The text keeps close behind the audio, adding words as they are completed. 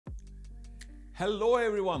Hello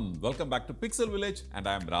everyone, welcome back to Pixel Village and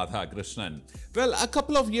I am Radha Krishnan. Well, a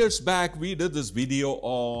couple of years back we did this video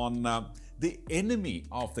on the enemy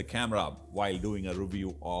of the camera while doing a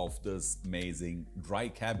review of this amazing dry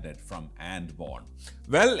cabinet from Andbon.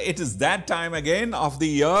 Well, it is that time again of the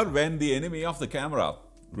year when the enemy of the camera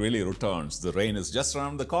really returns. The rain is just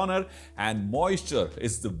around the corner and moisture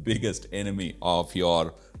is the biggest enemy of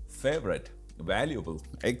your favorite, valuable,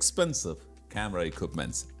 expensive camera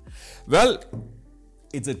equipments. Well,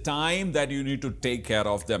 it's a time that you need to take care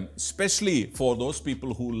of them, especially for those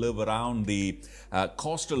people who live around the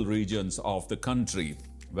coastal regions of the country.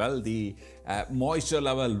 Well, the moisture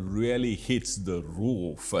level really hits the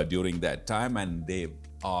roof during that time, and they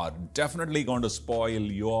are definitely going to spoil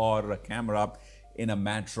your camera in a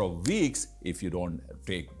matter of weeks if you don't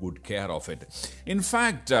take good care of it. In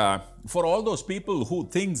fact, for all those people who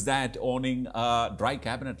thinks that owning a dry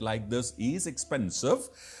cabinet like this is expensive,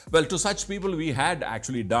 well, to such people we had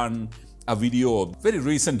actually done a video very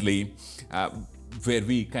recently where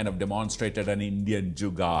we kind of demonstrated an Indian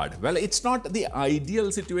jugaad. Well, it's not the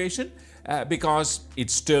ideal situation because it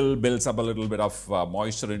still builds up a little bit of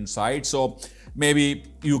moisture inside. So maybe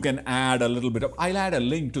you can add a little bit of, I'll add a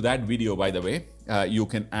link to that video by the way. You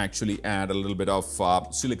can actually add a little bit of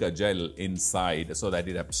silica gel inside so that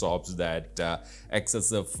it absorbs that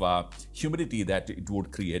excessive humidity that it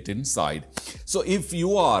would create inside. So if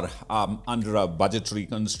you are under a budgetary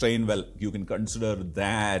constraint, well, you can consider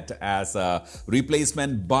that as a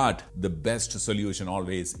replacement, but the best solution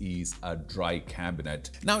always is a dry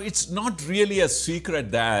cabinet. Now, it's not really a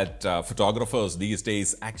secret that photographers these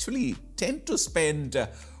days actually tend to spend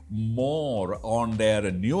more on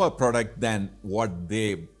their newer product than what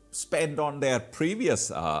they spend on their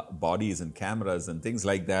previous bodies and cameras and things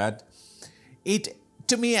like that. It,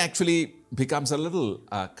 to me, actually becomes a little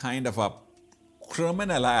kind of a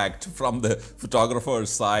criminal act from the photographer's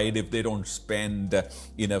side if they don't spend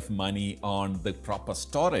enough money on the proper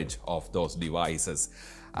storage of those devices.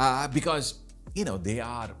 Because, you know, they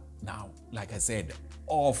are now, like I said,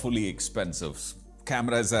 awfully expensive.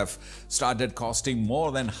 Cameras have started costing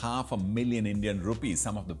more than $500,000 Indian rupees.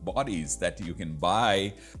 Some of the bodies that you can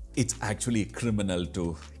buy, it's actually criminal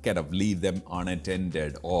to kind of leave them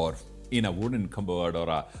unattended or in a wooden cupboard or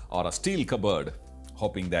a steel cupboard,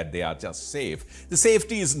 hoping that they are just safe. The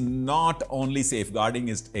safety is not only safeguarding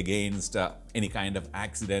is against any kind of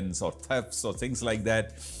accidents or thefts or things like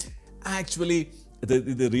that. Actually,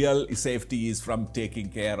 the real safety is from taking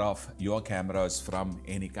care of your cameras from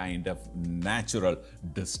any kind of natural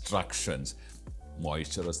destructions.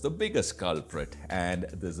 Moisture is the biggest culprit, and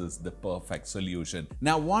this is the perfect solution.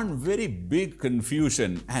 Now, one very big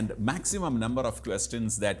confusion and maximum number of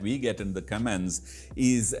questions that we get in the comments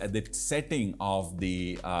is the setting of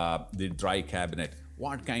the dry cabinet.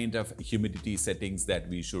 What kind of humidity settings that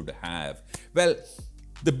we should have? Well,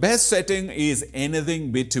 the best setting is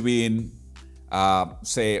anything between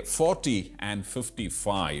say 40 and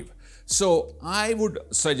 55. So I would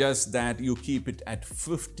suggest that you keep it at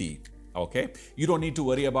 50. Okay, you don't need to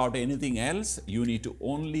worry about anything else. You need to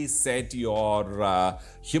only set your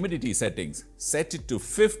humidity settings. Set it to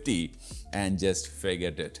 50 and just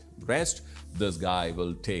forget it. Rest, this guy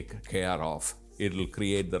will take care of. It will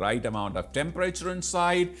create the right amount of temperature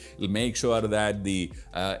inside. It'll make sure that the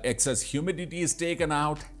excess humidity is taken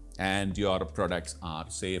out and your products are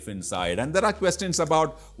safe inside. And there are questions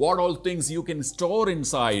about what all things you can store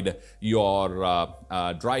inside your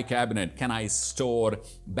dry cabinet. Can I store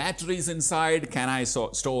batteries inside? Can I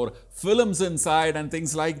store films inside and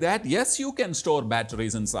things like that? Yes, you can store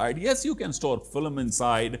batteries inside. Yes, you can store film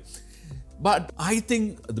inside. But I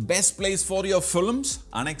think the best place for your films,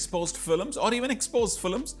 unexposed films or even exposed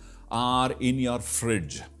films, are in your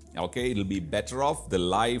fridge. Okay, it'll be better off. The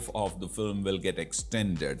life of the film will get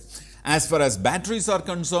extended. As far as batteries are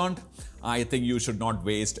concerned, I think you should not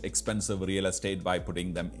waste expensive real estate by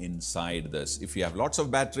putting them inside this. If you have lots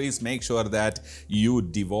of batteries, make sure that you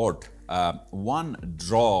devote one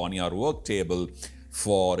drawer on your work table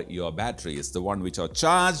for your batteries. The one which are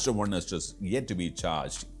charged, the one is just yet to be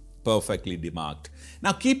charged. Perfectly demarked.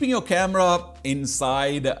 Now, keeping your camera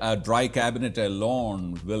inside a dry cabinet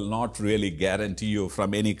alone will not really guarantee you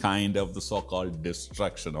from any kind of the so-called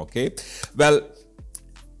destruction, okay? Well,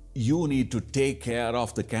 you need to take care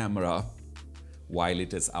of the camera while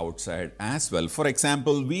it is outside as well. For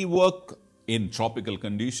example, we work in tropical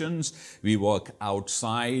conditions, we work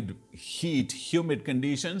outside, heat, humid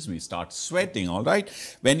conditions, we start sweating, all right?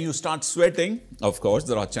 When you start sweating, of course,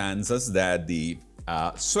 there are chances that the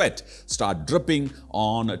sweat start dripping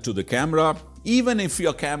on to the camera. Even if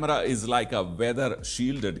your camera is like a weather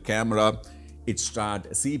shielded camera, it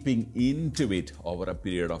starts seeping into it over a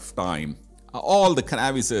period of time. All the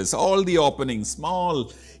crevices, all the openings,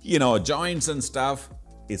 small, joints and stuff,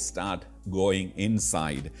 it start going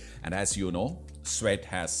inside. And as you know, sweat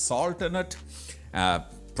has salt in it.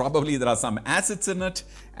 Probably there are some acids in it,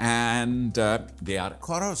 and they are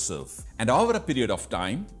corrosive. And over a period of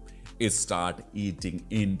time, it start eating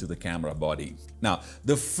into the camera body. Now,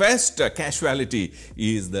 the first casualty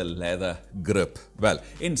is the leather grip. Well,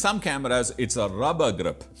 in some cameras, it's a rubber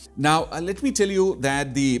grip. Now, let me tell you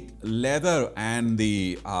that the leather and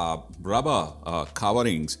the rubber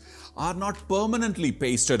coverings are not permanently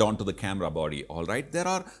pasted onto the camera body, all right? There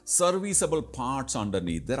are serviceable parts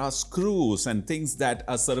underneath. There are screws and things that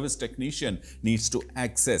a service technician needs to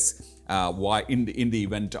access in the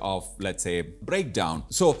event of, let's say, breakdown.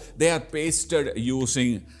 So they are pasted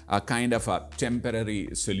using a kind of a temporary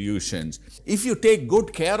solutions. If you take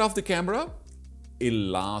good care of the camera, it'll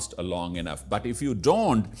last long enough. But if you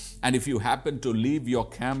don't, and if you happen to leave your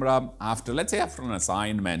camera after, let's say after an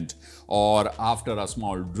assignment or after a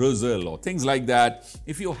small drizzle or things like that,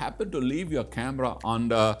 if you happen to leave your camera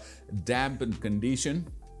under dampened condition,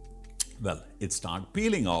 well, it starts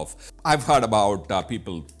peeling off. I've heard about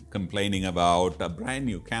people complaining about brand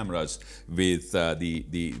new cameras with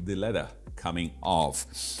the leather coming off.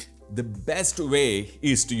 The best way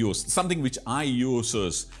is to use something which I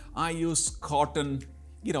use cotton,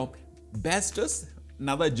 best is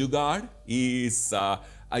another jugaad is a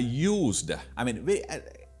used,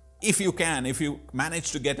 if you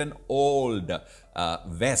manage to get an old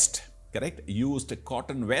vest, correct, used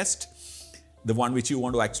cotton vest, the one which you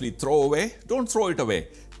want to actually throw away, don't throw it away.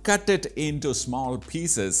 Cut it into small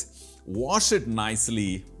pieces, wash it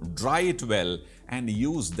nicely, dry it well, and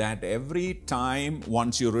use that every time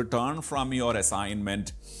once you return from your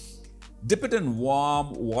assignment. Dip it in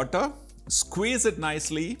warm water, squeeze it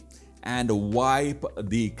nicely, and wipe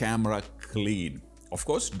the camera clean. Of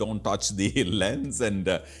course, don't touch the lens and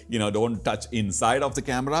don't touch inside of the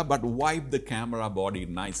camera, but wipe the camera body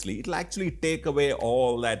nicely. It'll actually take away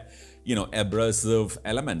all that abrasive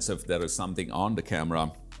elements if there is something on the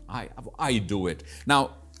camera. I do it.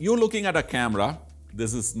 Now, you're looking at a camera.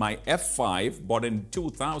 This is my F5, bought in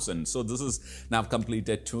 2000. So this is now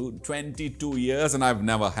completed 22 years and I've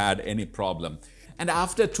never had any problem. And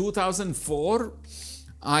after 2004,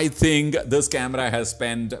 I think this camera has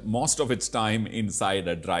spent most of its time inside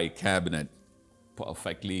a dry cabinet.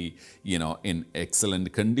 Perfectly, in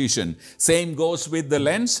excellent condition. Same goes with the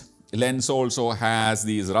lens. Lens also has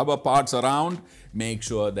these rubber parts around. Make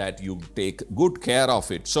sure that you take good care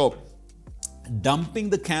of it. So, dumping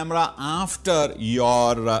the camera after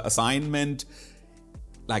your assignment,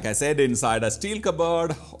 like I said, inside a steel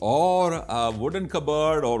cupboard or a wooden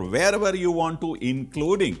cupboard or wherever you want to,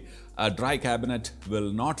 including a dry cabinet,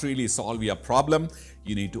 will not really solve your problem.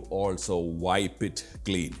 You need to also wipe it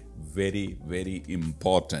clean. Very, very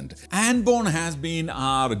important. Andbon has been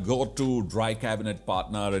our go-to dry cabinet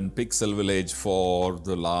partner in Pixel Viilage for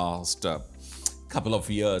the last couple of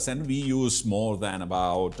years, and we use more than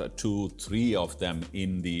about 2-3 of them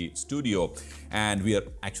in the studio, and we are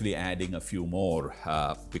actually adding a few more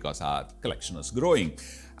because our collection is growing.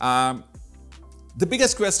 The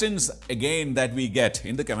biggest questions again that we get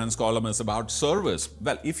in the comments column is about service.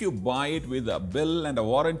 Well, if you buy it with a bill and a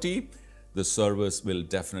warranty, the service will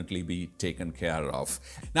definitely be taken care of.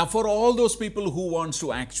 Now, for all those people who wants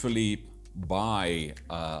to actually buy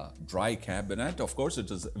a dry cabinet, of course, it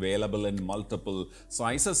is available in multiple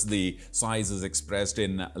sizes. The size is expressed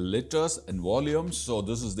in liters and volumes. So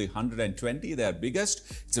this is the 120, their biggest.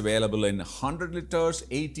 It's available in 100 liters,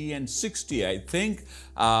 80 and 60, I think.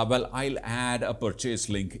 Well, I'll add a purchase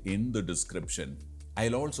link in the description.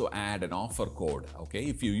 I'll also add an offer code. Okay,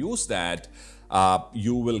 if you use that,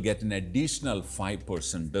 you will get an additional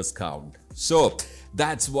 5% discount. So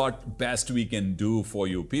that's what best we can do for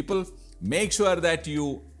you people. Make sure that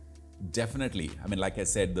you definitely, like I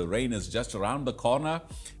said, the rain is just around the corner.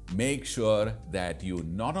 Make sure that you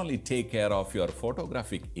not only take care of your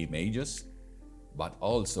photographic images, but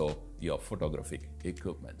also your photographic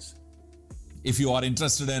equipments. If you are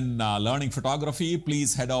interested in learning photography,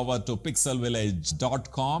 please head over to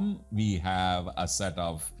pixelvillage.com. We have a set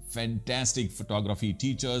of fantastic photography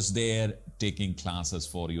teachers there taking classes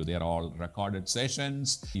for you. They're all recorded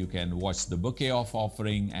sessions. You can watch the bouquet of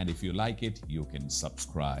offering, and if you like it, you can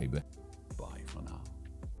subscribe.